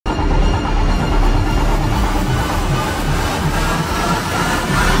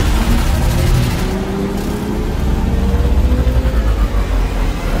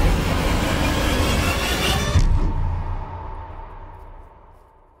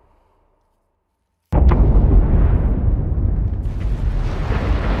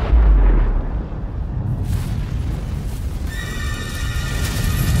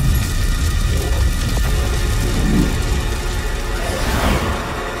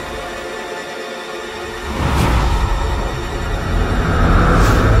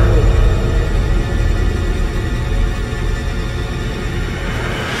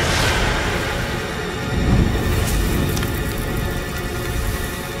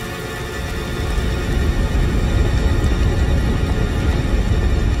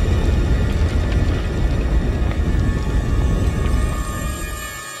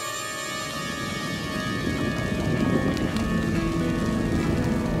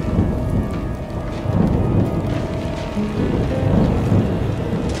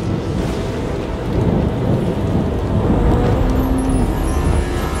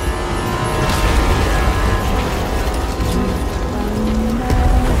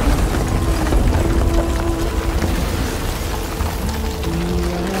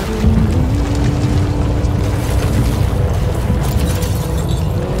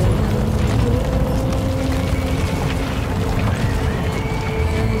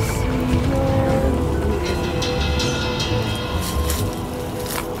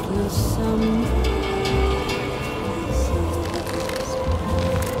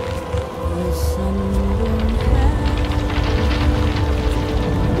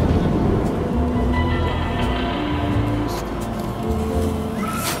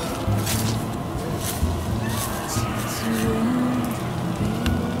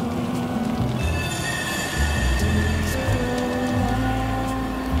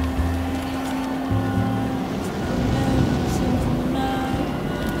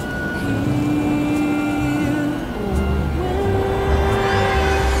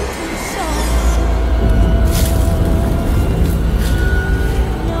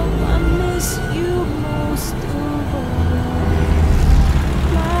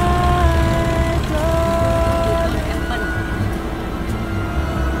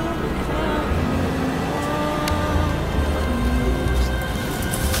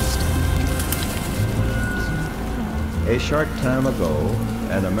A short time ago,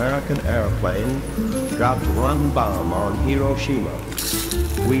 an American airplane dropped one bomb on Hiroshima.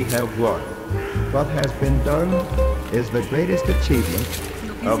 We have won. What has been done is the greatest achievement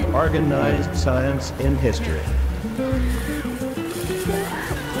of organized science in history.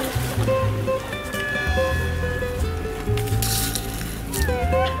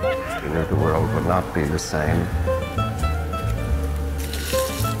 You knew the world would not be the same.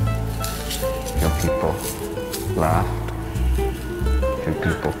 Few people laughed. Few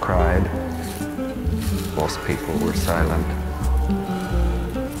people cried. Most people were silent.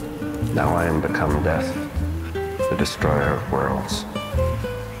 Now I am become death, the destroyer of worlds.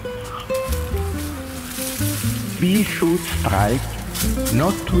 We should strive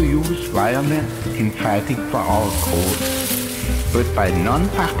not to use violence in fighting for our cause, but by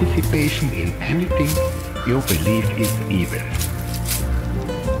non-participation in anything you believe is evil.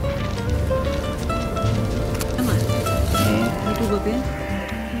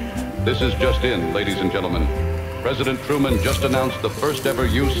 This is Just In, ladies and gentlemen. President Truman just announced the first ever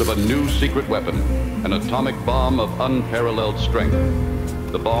use of a new secret weapon, an atomic bomb of unparalleled strength.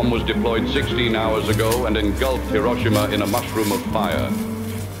 The bomb was deployed 16 hours ago and engulfed Hiroshima in a mushroom of fire.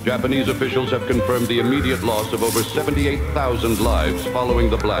 Japanese officials have confirmed the immediate loss of over 78,000 lives following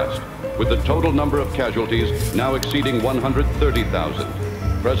the blast, with the total number of casualties now exceeding 130,000.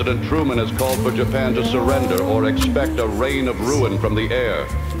 President Truman has called for Japan to surrender or expect a rain of ruin from the air,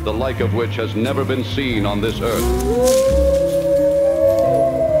 the like of which has never been seen on this earth.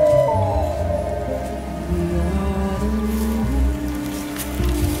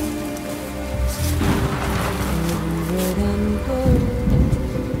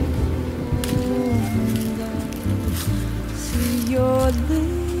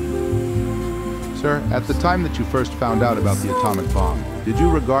 Sir, at the time that you first found out about the atomic bomb, did you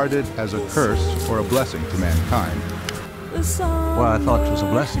regard it as a curse or a blessing to mankind? Well, I thought it was a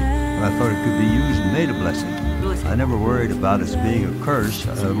blessing. I thought it could be used and made a blessing. I never worried about it being a curse.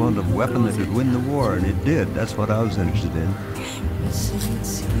 I wanted a weapon that could win the war, and it did. That's what I was interested in.